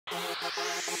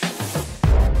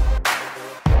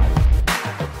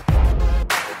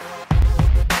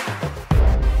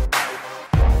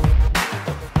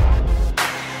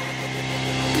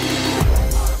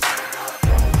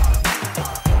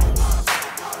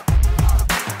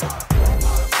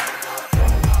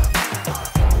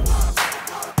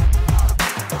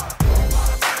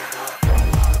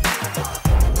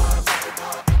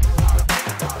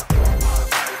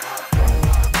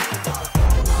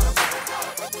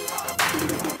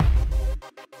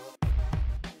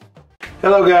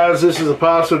Hello guys, this is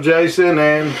Apostle Jason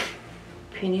and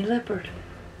Penny Lepard.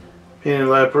 Penny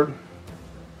Lepard.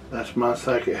 That's my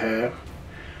second half.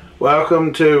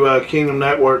 Welcome to Kingdom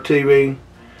Network TV.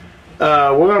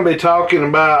 We're going to be talking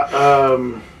about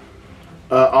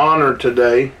honor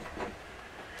today.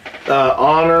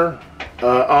 Honoring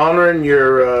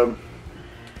your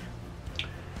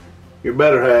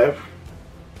better half.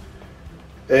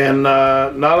 And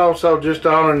not also just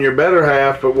honoring your better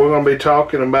half, but we're going to be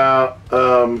talking about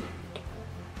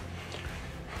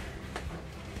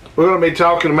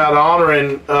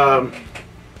honoring,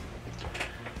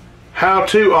 how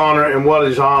to honor and what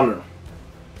is honor.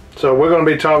 So we're going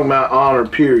to be talking about honor,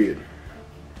 period.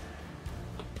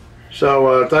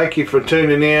 So thank you for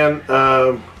tuning in.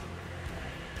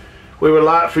 We would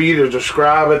like for you to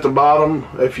subscribe at the bottom,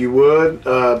 if you would.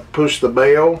 Push the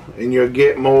bell and you'll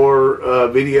get more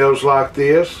videos like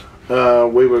this.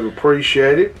 We would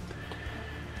appreciate it.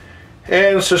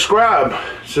 And subscribe.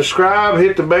 Subscribe,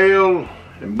 hit the bell,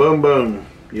 and boom boom,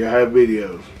 you'll have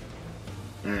videos.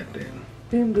 Alright then.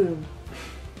 Boom boom.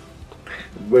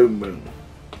 Boom boom.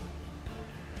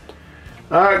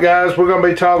 Alright guys, we're going to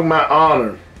be talking about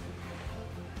honor.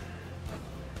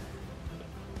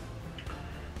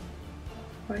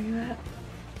 Where are you at?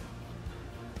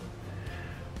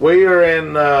 We are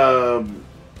in,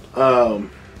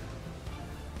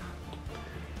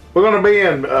 we're going to be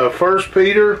in 1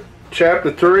 Peter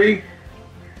chapter 3.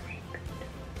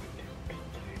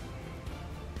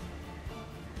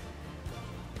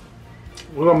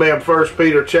 We're going to be in 1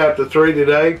 Peter chapter 3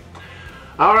 today.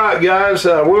 Alright guys,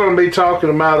 we're going to be talking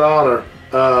about honor.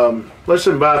 Let's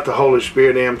invite the Holy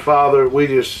Spirit in. Father, we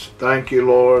just thank you,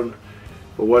 Lord,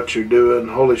 for what you're doing.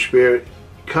 Holy Spirit,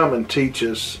 come and teach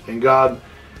us. And God,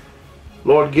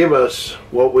 Lord, give us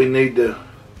what we need to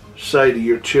say to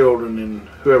your children and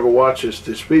whoever watches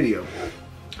this video.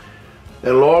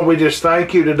 And Lord, we just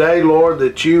thank you today, Lord,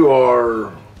 that you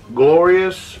are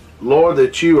glorious. Lord,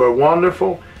 that you are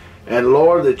wonderful. And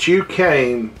Lord, that you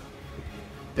came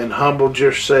and humbled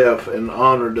yourself and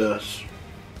honored us.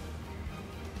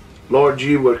 Lord,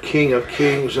 you were King of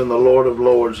Kings and the Lord of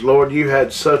Lords. Lord, you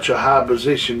had such a high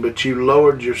position, but you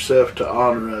lowered yourself to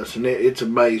honor us. And it's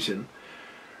amazing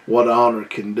what honor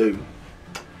can do.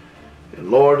 And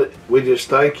Lord, we just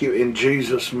thank you in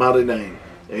Jesus' mighty name.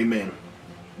 Amen.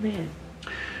 Amen.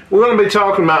 We're going to be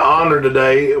talking about honor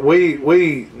today.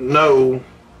 We know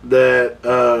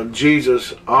that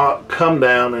Jesus come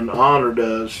down and honored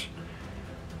us.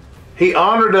 He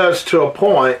honored us to a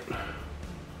point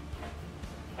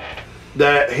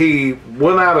that he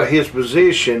went out of his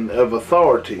position of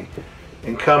authority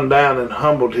and come down and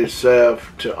humbled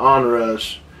himself to honor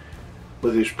us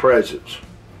with his presence.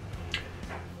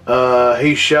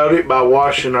 He showed it by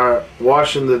washing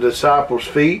the disciples'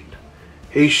 feet.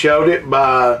 He showed it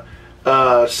by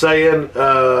saying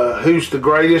who's the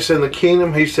greatest in the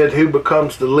kingdom. He said who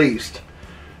becomes the least.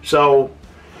 So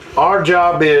our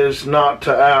job is not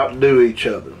to outdo each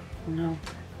other. No.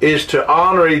 Is to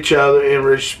honor each other and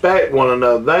respect one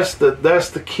another. That's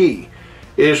the key,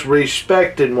 is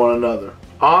respecting one another.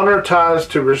 Honor ties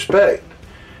to respect.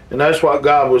 And that's what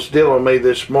God was dealing with me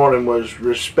this morning, was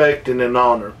respecting and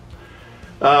honor.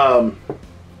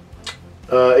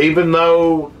 Even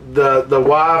though the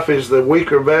wife is the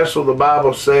weaker vessel, the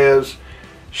Bible says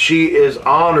she is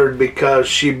honored because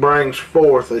she brings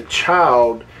forth a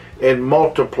child and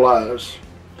multiplies.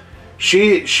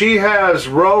 She has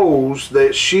roles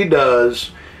that she does,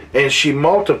 and she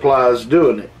multiplies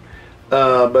doing it.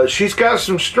 But she's got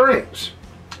some strengths.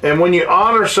 And when you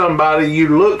honor somebody,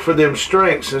 you look for them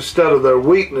strengths instead of their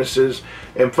weaknesses,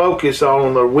 and focus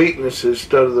on their weaknesses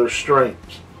instead of their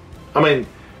strengths. I mean,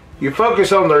 you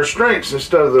focus on their strengths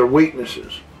instead of their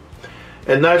weaknesses.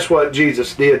 And that's what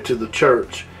Jesus did to the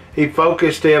church. He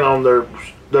focused in on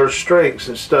their strengths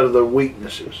instead of their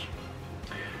weaknesses.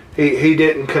 He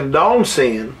didn't condone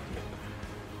sin,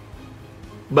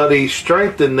 but he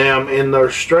strengthened them in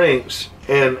their strengths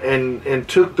and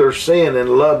took their sin and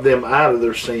loved them out of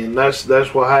their sin. That's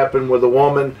what happened with the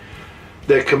woman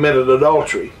that committed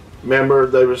adultery. Remember,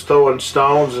 they was throwing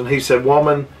stones, and he said,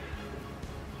 "Woman,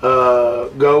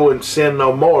 go and sin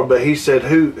no more. But he said,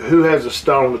 who has a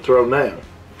stone to throw now?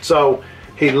 So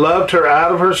he loved her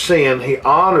out of her sin. He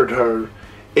honored her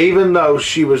even though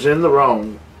she was in the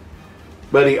wrong.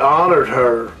 But he honored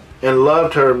her and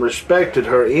loved her and respected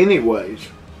her anyways.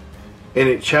 And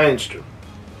it changed her.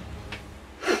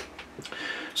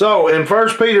 So in 1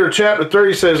 Peter chapter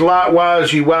 3 says,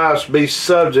 likewise, ye wives, be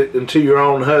subject unto your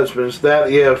own husbands, that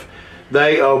if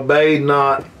they obey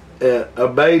not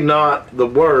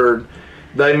the word,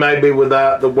 they may be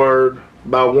without the word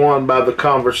by the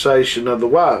conversation of the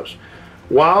wives.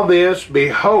 While this,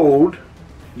 behold,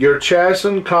 your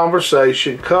chastened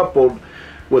conversation coupled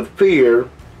with fear,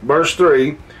 verse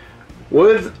 3,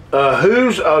 with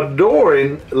whose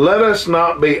adoring, let us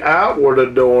not be outward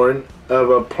adoring of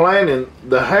a plaiting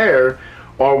the hair,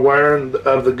 or wearing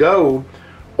of the gold,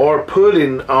 or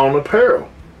putting on apparel.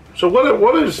 So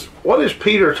what is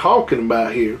Peter talking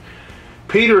about here?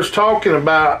 Peter's talking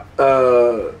about,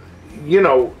 you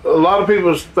know, a lot of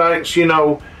people think, you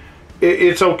know,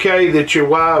 it's okay that your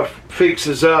wife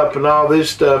fixes up and all this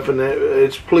stuff, and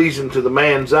it's pleasing to the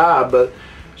man's eye, but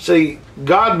see,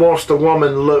 God wants the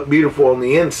woman to look beautiful on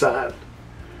the inside.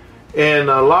 And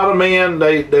a lot of men,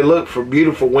 they look for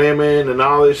beautiful women and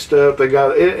all this stuff. They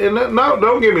got, and no,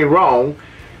 don't get me wrong,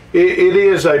 it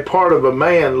is a part of a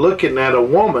man looking at a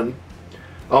woman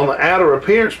on the outer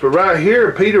appearance. But right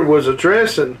here, Peter was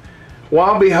addressing,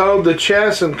 while behold the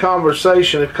chastened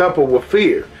conversation coupled with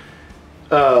fear,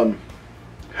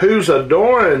 whose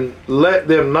adoring, let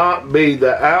them not be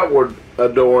the outward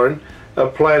adoring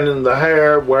of plaiting the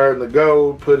hair, wearing the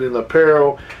gold, putting the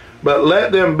apparel, but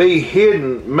let them be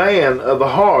hidden man of the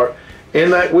heart,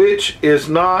 in that which is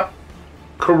not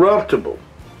corruptible.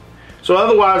 So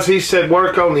otherwise, he said,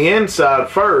 work on the inside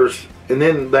first, and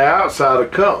then the outside will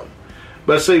come.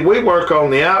 But see, we work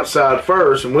on the outside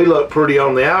first, and we look pretty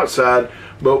on the outside,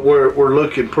 but we're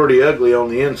looking pretty ugly on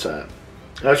the inside.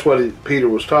 That's what Peter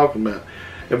was talking about.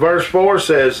 And verse 4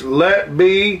 says, let it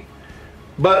be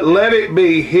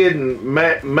hidden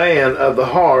man of the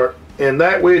heart, and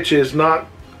that which is not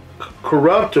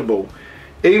corruptible,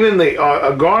 even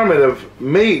a garment of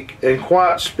meek and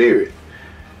quiet spirit.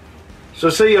 So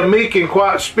see, a meek and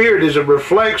quiet spirit is a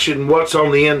reflection of what's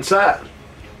on the inside.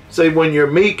 See, when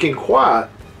you're meek and quiet,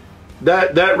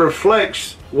 that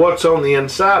reflects what's on the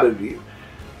inside of you.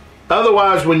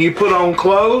 Otherwise, when you put on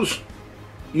clothes,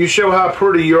 you show how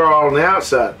pretty you are on the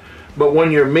outside. But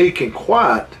when you're meek and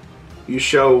quiet, you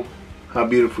show how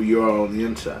beautiful you are on the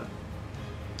inside.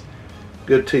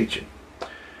 Good teaching.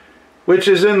 Which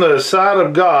is in the sight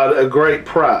of God a great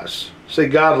price. See,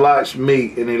 God likes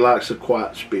meek and he likes a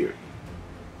quiet spirit.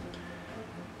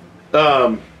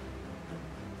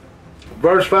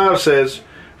 Verse 5 says,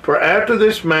 for after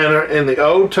this manner in the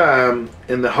old time,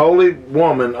 in the holy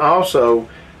woman also,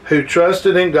 who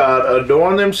trusted in God,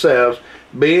 adorned themselves,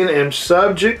 being in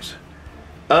subjects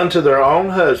unto their own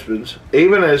husbands,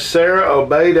 even as Sarah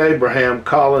obeyed Abraham,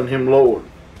 calling him Lord.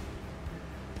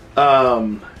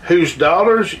 Whose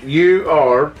daughters you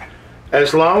are,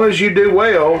 as long as you do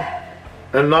well,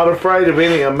 and not afraid of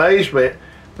any amazement.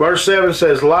 Verse 7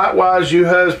 says, likewise you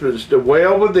husbands, do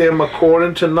well with them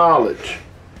according to knowledge,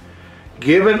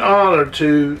 giving honor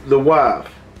to the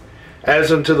wife,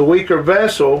 as unto the weaker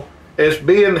vessel, as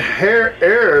being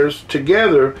heirs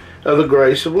together of the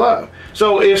grace of life.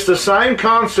 So it's the same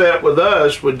concept with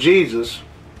us, with Jesus.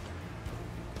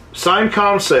 Same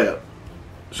concept.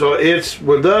 So it's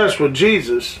with us, with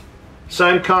Jesus,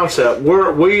 same concept.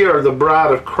 We are the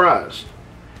bride of Christ.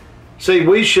 See,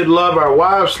 we should love our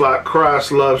wives like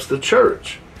Christ loves the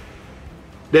church,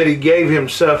 that he gave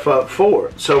himself up for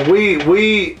it. So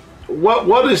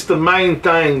what is the main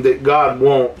thing that God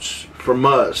wants from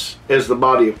us as the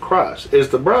body of Christ, as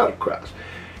the bride of Christ?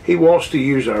 He wants to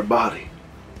use our body.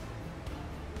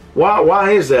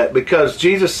 Why is that? Because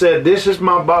Jesus said, this is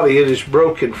my body, it is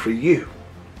broken for you.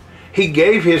 He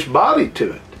gave his body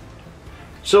to it.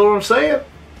 So what I'm saying?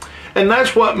 And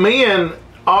that's what men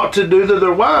ought to do to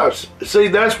their wives. See,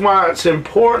 that's why it's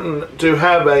important to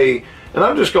have and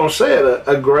I'm just going to say it,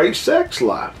 a great sex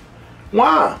life.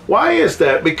 Why? Why is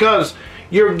that? Because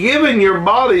you're giving your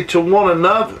body to one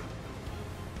another.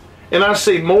 And I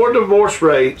see more divorce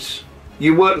rates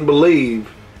you wouldn't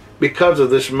believe because of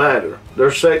this matter.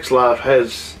 Their sex life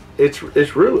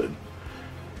it's ruined.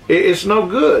 It's no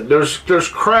good. There's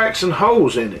cracks and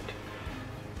holes in it.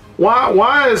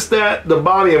 Why is that the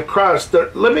body of Christ?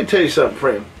 Let me tell you something,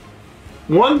 friend.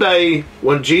 One day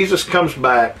when Jesus comes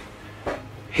back,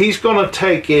 he's going to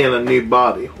take in a new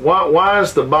body. Why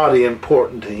is the body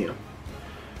important to him?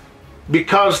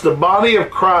 Because the body of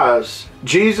Christ,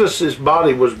 Jesus'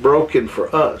 body was broken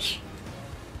for us.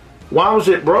 Why was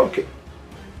it broken?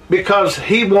 Because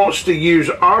he wants to use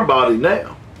our body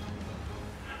now.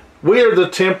 We are the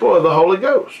temple of the Holy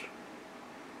Ghost.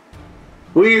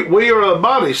 We are the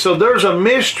body. So there's a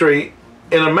mystery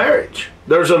in a marriage.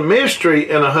 There's a mystery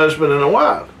in a husband and a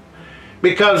wife.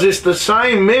 Because it's the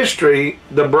same mystery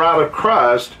the bride of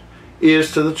Christ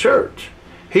is to the church.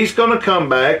 He's going to come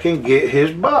back and get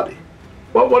his body.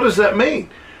 Well, what does that mean?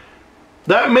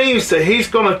 That means that he's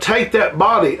going to take that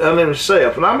body unto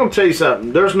himself. And I'm going to tell you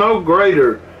something. There's no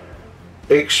greater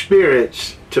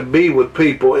experience to be with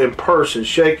people in person,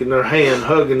 shaking their hand,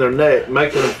 hugging their neck,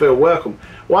 making them feel welcome.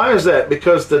 Why is that?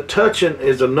 Because the touching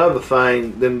is another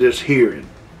thing than just hearing.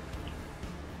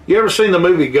 You ever seen the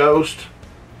movie Ghost?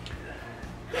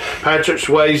 Patrick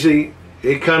Swayze,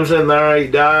 he comes in there, he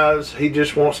dies, he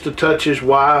just wants to touch his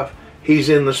wife. He's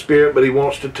in the spirit, but he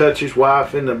wants to touch his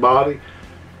wife in the body,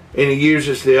 and he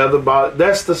uses the other body.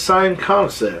 That's the same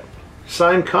concept.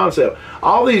 Same concept.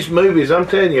 All these movies, I'm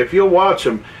telling you, if you'll watch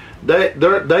them, they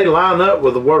line up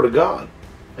with the Word of God.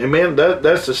 Amen.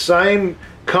 That's the same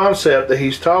concept that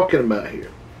he's talking about here.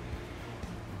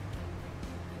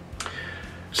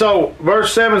 So,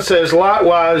 verse 7 says,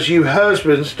 likewise, you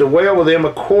husbands, dwell with them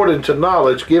according to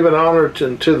knowledge, giving honor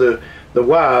unto the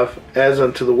wife as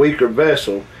unto the weaker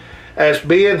vessel, as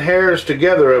being heirs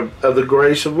together of the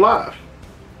grace of life,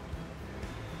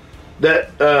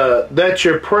 that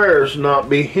your prayers not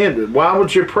be hindered. Why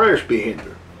would your prayers be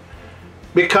hindered?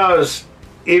 Because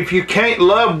if you can't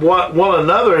love one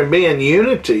another and be in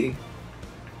unity,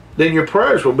 then your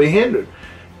prayers will be hindered.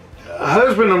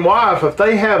 Husband and wife, if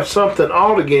they have something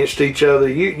out against each other,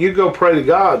 you go pray to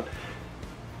God.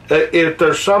 If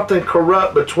there's something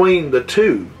corrupt between the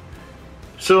two,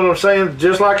 see what I'm saying?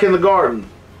 Just like in the garden,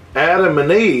 Adam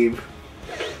and Eve,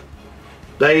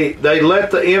 they let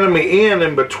the enemy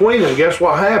in between them. Guess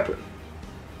what happened?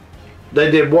 They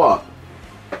did what?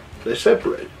 They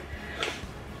separated.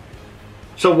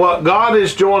 So what God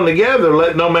has joined together,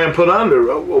 let no man put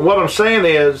under. What I'm saying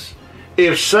is,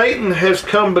 if Satan has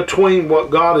come between what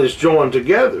God has joined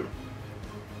together,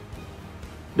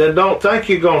 then don't think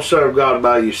you're going to serve God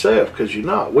by yourself, because you're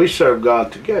not. We serve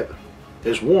God together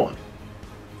as one.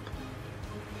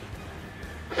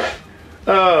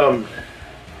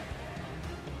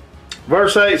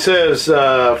 Verse 8 says,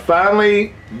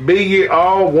 finally, be ye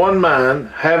all one mind,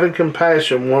 having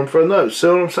compassion one for another. See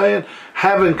what I'm saying?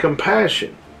 Having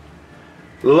compassion.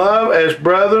 Love as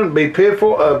brethren, be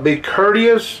pitiful, be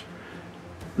courteous,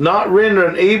 not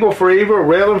rendering evil for evil,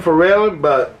 railing for railing,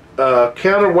 but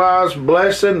counterwise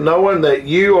blessing, knowing that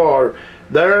you are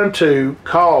thereunto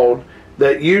called,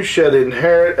 that you should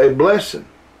inherit a blessing.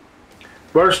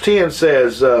 Verse 10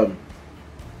 says,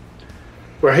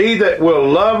 for he that will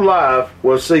love life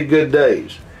will see good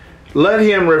days. Let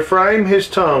him refrain his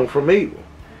tongue from evil,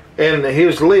 and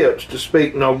his lips to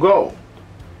speak no guile.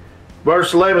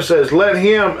 Verse 11 says, let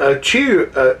him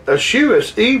eschew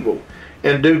us evil,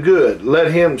 and do good.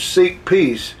 Let him seek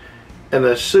peace and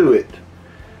eschew it.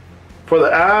 For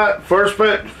verse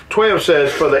 12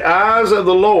 says, for the eyes of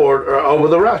the Lord are over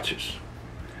the righteous.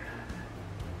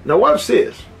 Now watch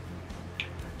this.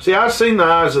 See, I've seen the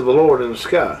eyes of the Lord in the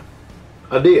sky.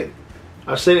 I did.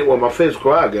 I've seen it with my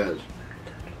physical eye, guys.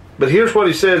 But here's what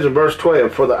he says in verse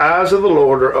 12. For the eyes of the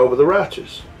Lord are over the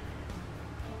righteous.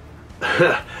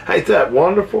 Ain't that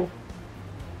wonderful?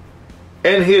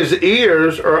 And his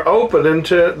ears are open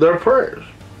into their prayers.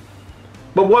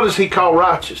 But what does he call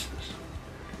righteousness?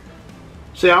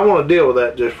 See, I want to deal with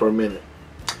that just for a minute.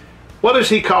 What does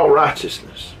he call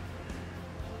righteousness?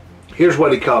 Here's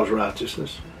what he calls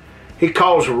righteousness. He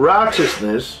calls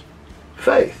righteousness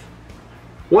faith.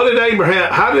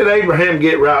 How did Abraham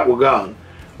get right with God?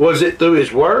 Was it through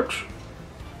his works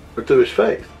or through his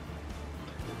faith?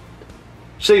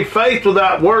 See, faith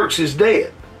without works is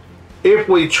dead. If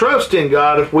we trust in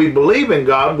God, if we believe in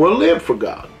God, we'll live for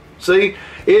God. See,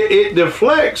 it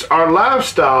deflects our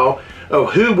lifestyle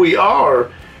of who we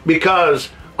are, because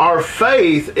our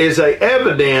faith is an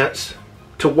evidence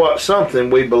to what something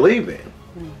we believe in.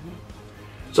 Mm-hmm.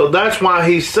 So that's why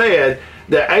he said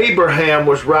that Abraham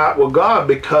was right with God,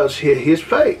 because his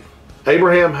faith.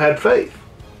 Abraham had faith.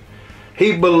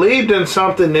 He believed in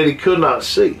something that he could not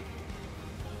see.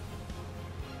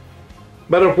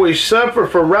 But if we suffer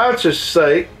for righteousness'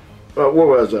 sake, where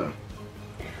was I?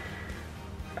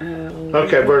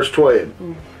 Okay, verse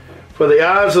 12. For the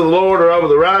eyes of the Lord are over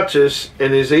the righteous,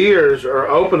 and his ears are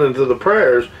open unto the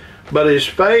prayers, but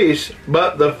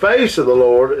the face of the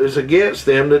Lord is against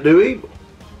them that do evil.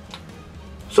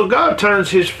 So God turns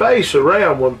his face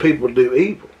around when people do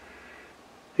evil.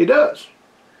 He does.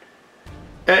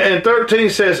 And 13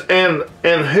 says, and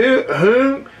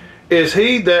whom is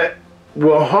he that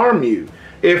will harm you,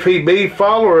 if he be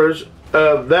followers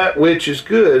of that which is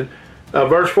good.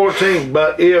 Verse 14,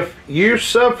 but if you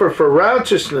suffer for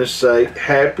righteousness' sake,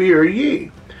 happy are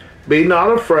ye. Be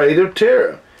not afraid of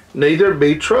terror, neither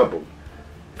be troubled.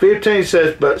 15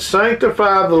 says, but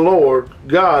sanctify the Lord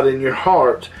God in your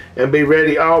hearts, and be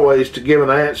ready always to give an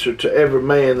answer to every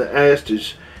man that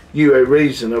asks you a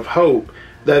reason of hope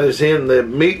that is in the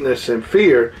meekness and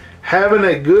fear, having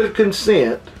a good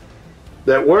consent,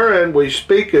 that wherein we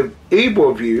speak of evil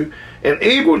of you, and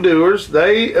evildoers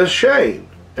they ashamed,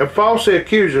 and falsely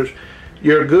accusers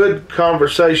your good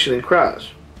conversation in Christ.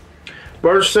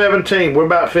 Verse 17, we're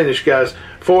about finished, guys.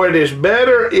 For it is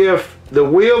better if the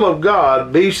will of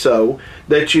God be so,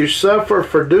 that you suffer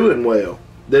for doing well,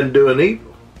 than doing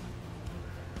evil.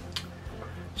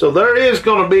 So there is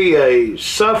going to be a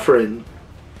suffering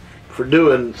for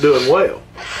doing well.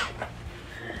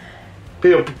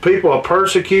 People will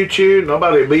persecute you.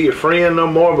 Nobody will be your friend no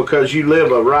more because you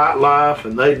live a right life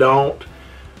and they don't.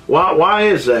 Why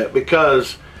is that?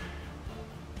 Because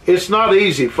it's not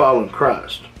easy following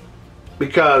Christ.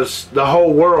 Because the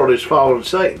whole world is following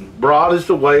Satan. Broad is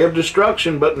the way of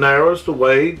destruction, but narrow is the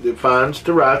way that finds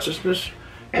to righteousness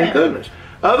and goodness.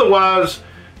 Otherwise,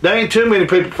 there ain't too many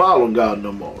people following God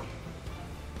no more.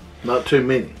 Not too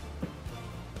many.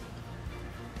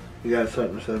 You got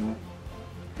something to say more?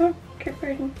 Oh, keep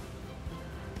reading.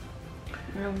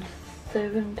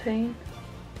 17.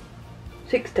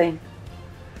 16.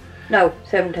 No,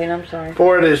 17, I'm sorry.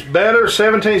 For it is better,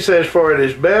 17 says, for it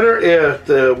is better if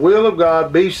the will of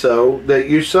God be so, that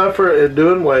you suffer in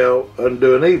doing well and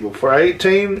doing evil. For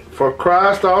 18, for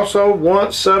Christ also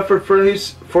once suffered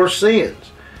for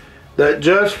sins, that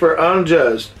just for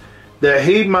unjust, that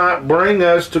he might bring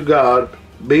us to God,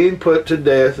 being put to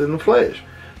death in the flesh,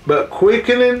 but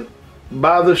quickening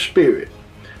by the Spirit.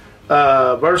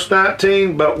 Verse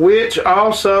 19, but which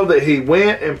also that he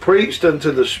went and preached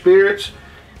unto the spirits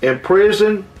in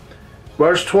prison.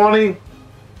 Verse 20,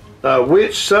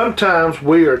 which sometimes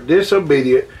we are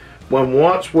disobedient, when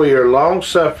once we are long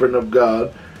suffering of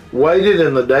God, waited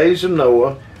in the days of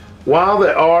Noah, while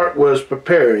the ark was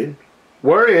preparing,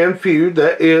 wherein few,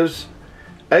 that is,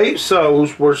 8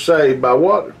 souls were saved by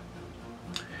water.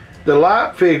 The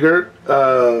like figure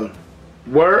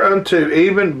whereunto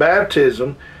even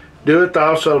baptism doeth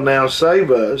also now save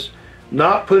us,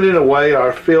 not putting away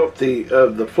our filthy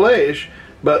of the flesh,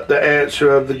 but the answer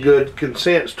of the good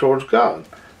consents towards God,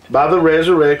 by the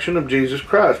resurrection of Jesus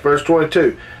Christ. Verse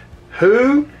 22,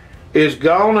 who is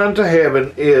gone unto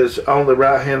heaven is on the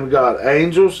right hand of God.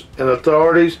 Angels and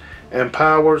authorities and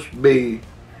powers be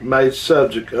made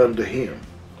subject unto him.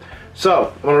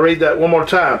 So, I'm going to read that one more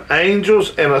time.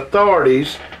 Angels and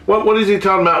authorities. What is he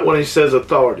talking about when he says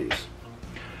authorities?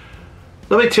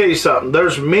 Let me tell you something.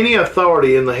 There's many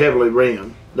authority in the heavenly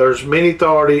realm. There's many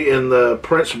authority in the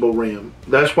principal realm.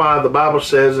 That's why the Bible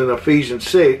says in Ephesians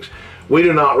 6, we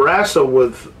do not wrestle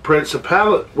with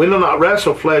principalities. We do not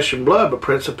wrestle flesh and blood, but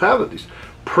principalities.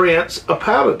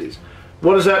 Principalities.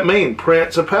 What does that mean,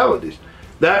 principalities?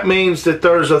 That means that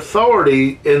there's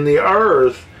authority in the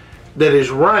earth that is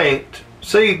ranked.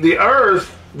 See, the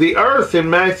earth in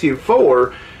Matthew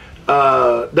 4,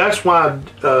 that's why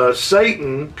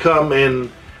Satan come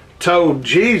and told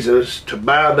Jesus to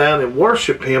bow down and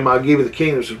worship him. I'll give you the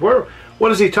kingdoms of this world.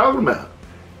 What is he talking about?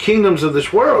 Kingdoms of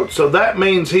this world. So that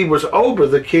means he was over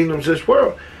the kingdoms of this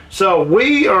world. So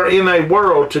we are in a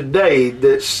world today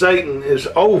that Satan is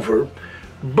over,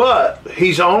 but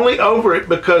he's only over it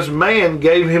because man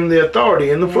gave him the authority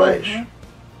in the flesh.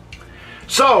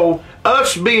 So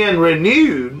us being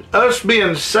renewed, us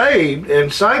being saved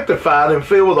and sanctified and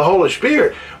filled with the Holy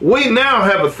Spirit, we now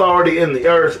have authority in the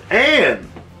earth and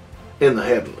in the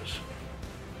heavens,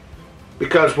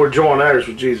 because we're joint heirs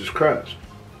with Jesus Christ.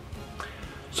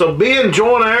 So being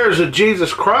joint heirs of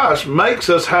Jesus Christ makes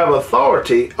us have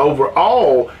authority over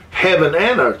all heaven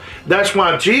and earth. That's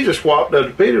why Jesus walked up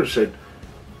to Peter and said,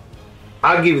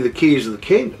 I give you the keys of the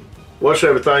kingdom.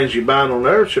 Whatsoever things you bind on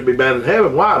earth should be bound in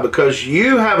heaven. Why? Because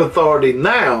you have authority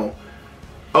now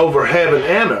over heaven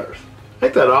and earth.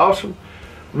 Ain't that awesome?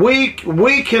 We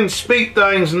can speak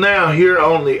things now here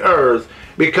on the earth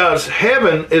because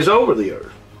heaven is over the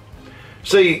earth.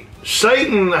 See,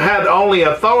 Satan had only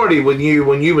authority with you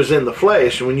when you was in the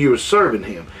flesh and when you was serving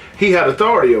him. He had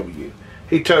authority over you.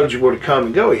 He told you where to come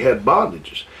and go. He had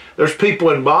bondages. There's people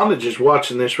in bondages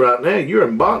watching this right now. You're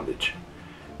in bondage.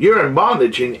 You're in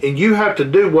bondage, and you have to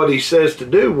do what he says to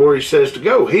do, where he says to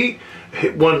go.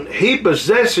 When he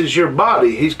possesses your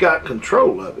body, he's got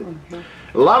control of it.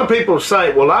 A lot of people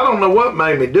say, well, I don't know what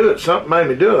made me do it. Something made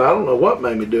me do it. I don't know what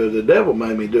made me do it. The devil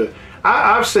made me do it.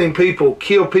 I've seen people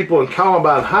kill people in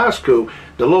Columbine High School.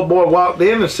 The little boy walked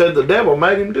in and said the devil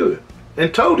made him do it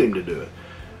and told him to do it.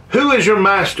 Who is your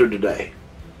master today?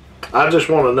 I just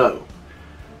want to know.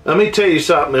 Let me tell you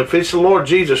something. If it's the Lord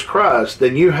Jesus Christ,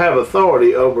 then you have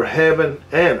authority over heaven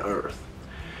and earth.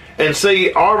 And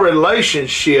see, our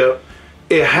relationship,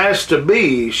 it has to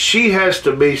be, she has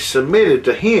to be submitted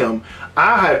to him.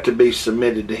 I have to be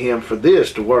submitted to him for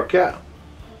this to work out.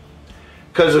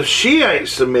 Because if she ain't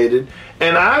submitted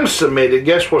and I'm submitted,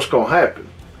 guess what's going to happen?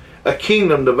 A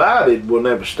kingdom divided will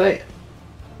never stand.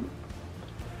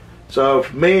 So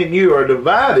if me and you are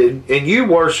divided and you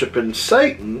worshiping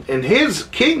Satan and his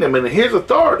kingdom and his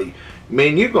authority, me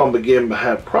and you're going to begin to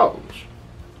have problems.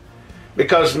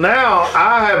 Because now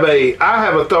I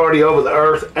have authority over the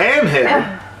earth and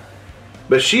heaven,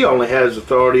 but she only has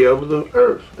authority over the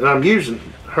earth. And I'm using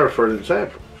her for an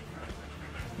example.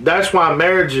 That's why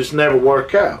marriages never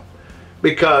work out,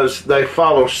 because they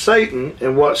follow Satan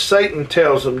and what Satan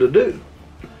tells them to do.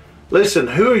 Listen,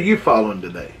 who are you following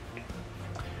today?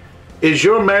 Is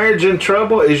your marriage in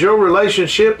trouble? Is your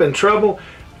relationship in trouble?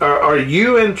 Are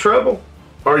you in trouble?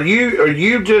 Are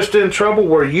you just in trouble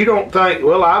where you don't think,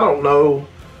 well, I don't know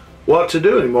what to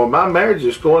do anymore. My marriage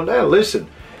is going down. Listen,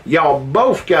 y'all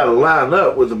both got to line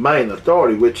up with the main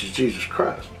authority, which is Jesus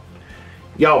Christ.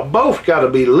 Y'all both got to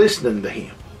be listening to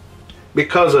him.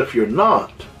 Because if you're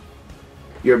not,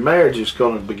 your marriage is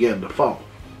going to begin to fall.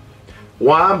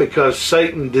 Why? Because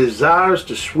Satan desires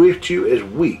to swift you as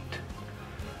wheat.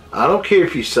 I don't care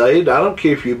if you're saved. I don't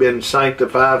care if you've been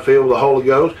sanctified, filled with the Holy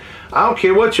Ghost. I don't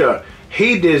care what you are.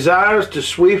 He desires to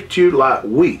swift you like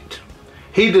wheat.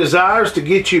 He desires to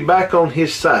get you back on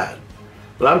his side.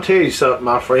 But I'm telling you something,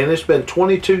 my friend. It's been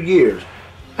 22 years.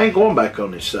 I ain't going back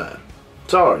on his side.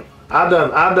 Sorry. I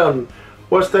done,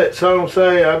 what's that song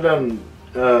say? I done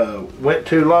went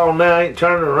too long now, I ain't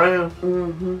turning around.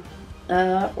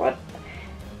 What?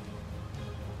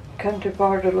 Come too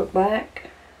far to look back?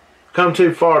 Come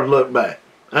too far to look back.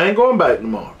 I ain't going back no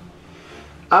more.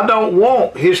 I don't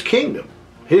want his kingdom.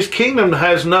 His kingdom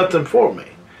has nothing for me.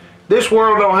 This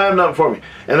world don't have nothing for me.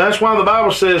 And that's why the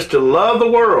Bible says to love the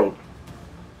world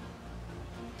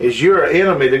is you're an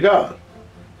enemy to God.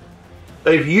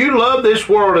 If you love this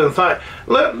world and think,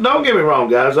 don't get me wrong,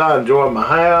 guys, I enjoy my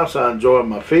house, I enjoy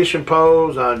my fishing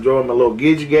poles, I enjoy my little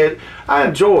gidget gadget. I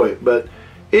enjoy it, but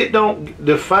it don't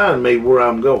define me where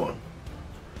I'm going.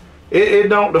 It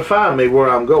don't define me where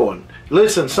I'm going.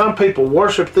 Listen, some people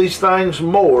worship these things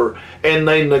more and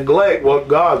they neglect what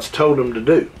God's told them to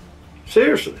do.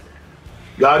 Seriously.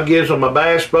 God gives them a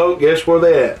bass boat, guess where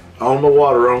they at? On the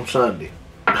water on Sunday.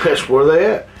 That's where they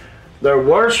at. They're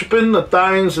worshiping the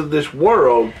things of this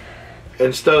world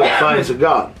instead of the things of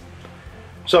God.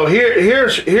 So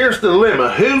here's the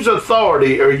dilemma. Whose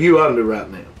authority are you under right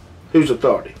now? Whose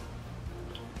authority?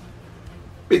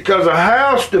 Because a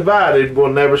house divided will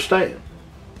never stand.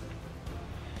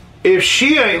 If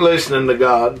she ain't listening to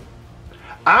God,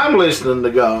 I'm listening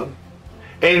to God,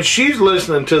 and she's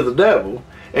listening to the devil,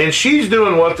 and she's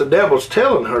doing what the devil's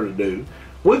telling her to do,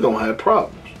 we're going to have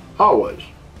problems. Always.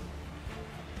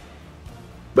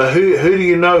 But who do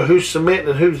you know who's submitting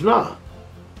and who's not?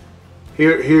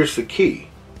 Here's the key.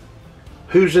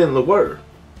 Who's in the Word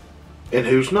and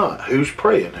who's not? Who's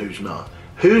praying, who's not?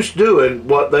 Who's doing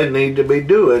what they need to be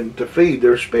doing to feed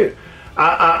their spirit?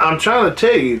 I'm trying to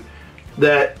tell you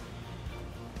that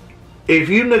if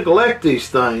you neglect these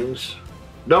things,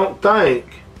 don't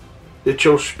think that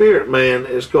your spirit man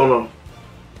is going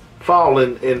to fall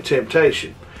in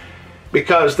temptation.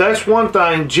 Because that's one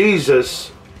thing Jesus,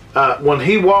 when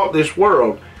he walked this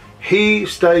world, he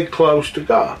stayed close to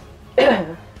God.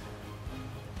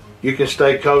 You can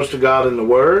stay close to God in the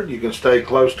Word. You can stay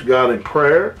close to God in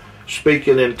prayer,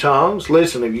 speaking in tongues.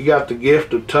 Listen, if you got the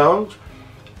gift of tongues,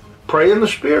 pray in the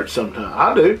Spirit sometimes.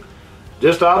 I do.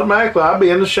 Just automatically, I'll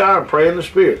be in the shower and pray in the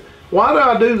Spirit. Why do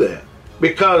I do that?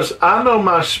 Because I know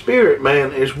my spirit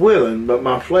man is willing, but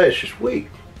my flesh is weak.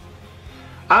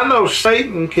 I know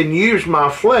Satan can use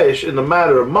my flesh in a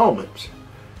matter of moments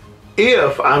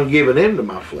if I'm giving in to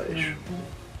my flesh.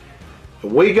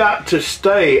 We got to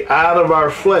stay out of our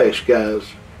flesh, guys.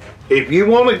 If you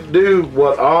want to do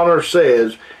what honor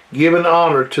says, giving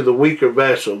honor to the weaker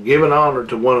vessel, giving honor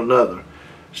to one another,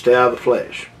 stay out of the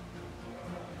flesh.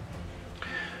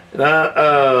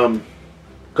 And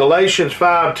Galatians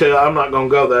 5, I'm not going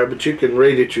to go there, but you can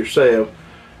read it yourself.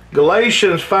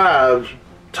 Galatians 5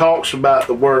 talks about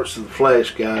the works of the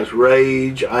flesh, guys.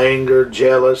 Rage, anger,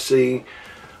 jealousy,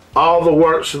 all the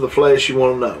works of the flesh you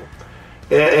want to know.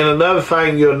 And another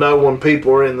thing you'll know when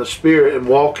people are in the Spirit and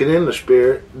walking in the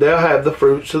Spirit, they'll have the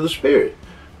fruits of the Spirit.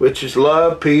 which is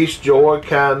love, peace, joy,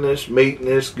 kindness,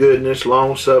 meekness, goodness,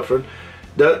 long-suffering.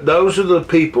 Those are the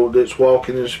people that's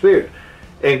walking in the Spirit.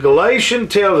 And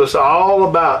Galatians tells us all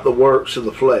about the works of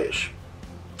the flesh.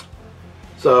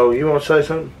 So, you want to say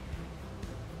something?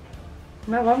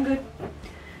 No, I'm good.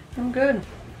 I'm good.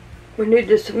 We need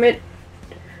to submit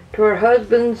to our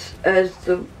husbands as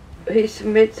he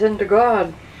submits unto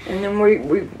God. And then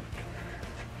we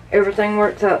everything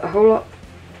works out a whole lot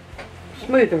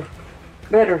smoother,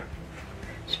 better,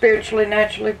 spiritually,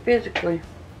 naturally, physically.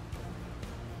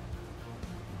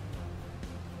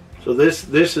 So this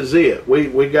is it.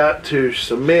 We got to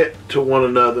submit to one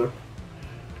another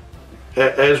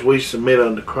as we submit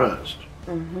unto Christ.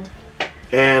 Mm-hmm.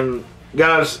 And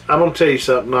guys, I'm going to tell you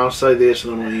something. I'll say this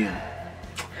and I'm going to end.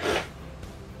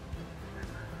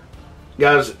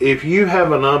 Guys, if you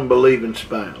have an unbelieving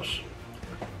spouse,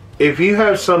 if you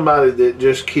have somebody that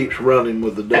just keeps running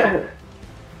with the devil,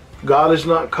 God has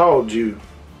not called you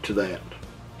to that.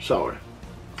 Sorry.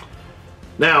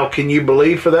 Now, can you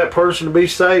believe for that person to be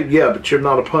saved? Yeah, but you're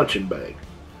not a punching bag.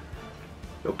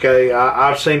 Okay,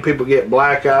 I've seen people get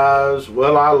black eyes.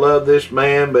 Well, I love this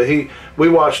man, but we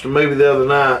watched a movie the other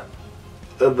night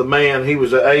of the man. He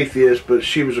was an atheist, but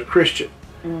she was a Christian.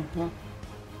 Mm-hmm.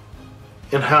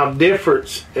 And how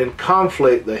difference and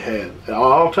conflict they had at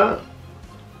all time.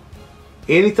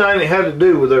 Anything that had to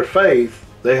do with their faith,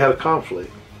 they had a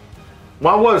conflict.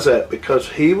 Why was that? Because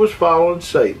he was following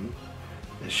Satan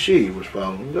and she was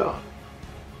following God.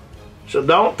 So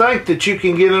don't think that you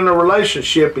can get in a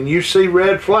relationship and you see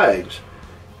red flags.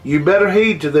 You better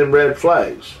heed to them red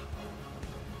flags.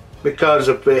 Because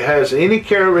if it has any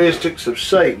characteristics of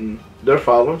Satan, they're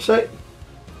following Satan.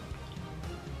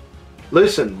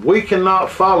 Listen, we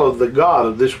cannot follow the God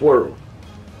of this world.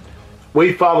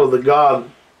 We follow the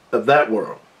God of that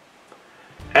world.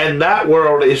 And that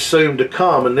world is soon to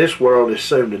come, and this world is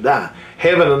soon to die.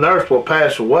 Heaven and earth will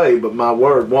pass away, but my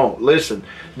word won't. Listen,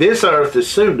 this earth is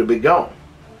soon to be gone.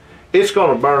 It's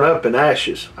going to burn up in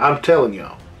ashes. I'm telling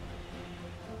y'all.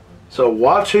 So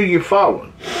watch who you're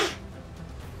following.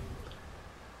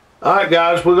 Alright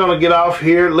guys, we're going to get off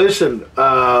here. Listen,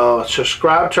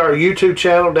 subscribe to our YouTube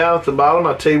channel down at the bottom.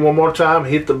 I'll tell you one more time,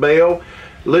 hit the bell.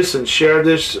 Listen, share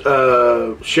this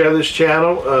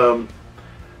channel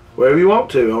wherever you want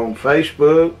to, on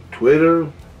Facebook, Twitter,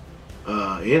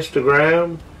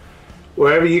 Instagram,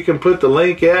 wherever you can put the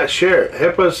link at, share it.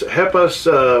 Help us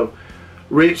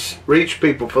reach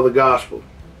people for the gospel.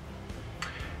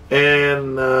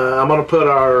 And I'm going to put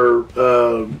our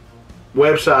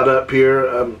website up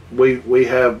here. We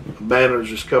have banners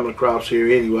that's coming across here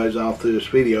anyways all through this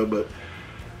video, but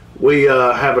we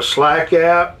have a Slack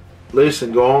app.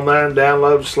 Listen, go on there and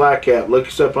download the Slack app. Look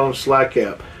us up on the Slack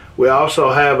app. We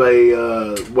also have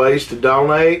a ways to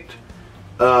donate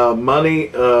money,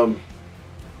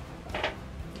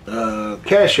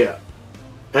 Cash App,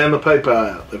 and the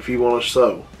PayPal app if you want to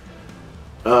sow.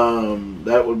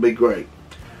 That would be great.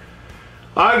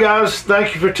 Alright guys,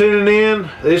 thank you for tuning in.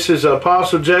 This is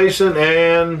Apostle Jason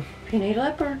and Penny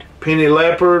Lepard. Penny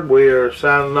Lepard. We are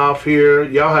signing off here.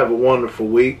 Y'all have a wonderful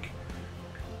week.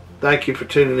 Thank you for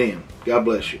tuning in. God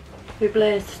bless you. Be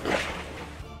blessed.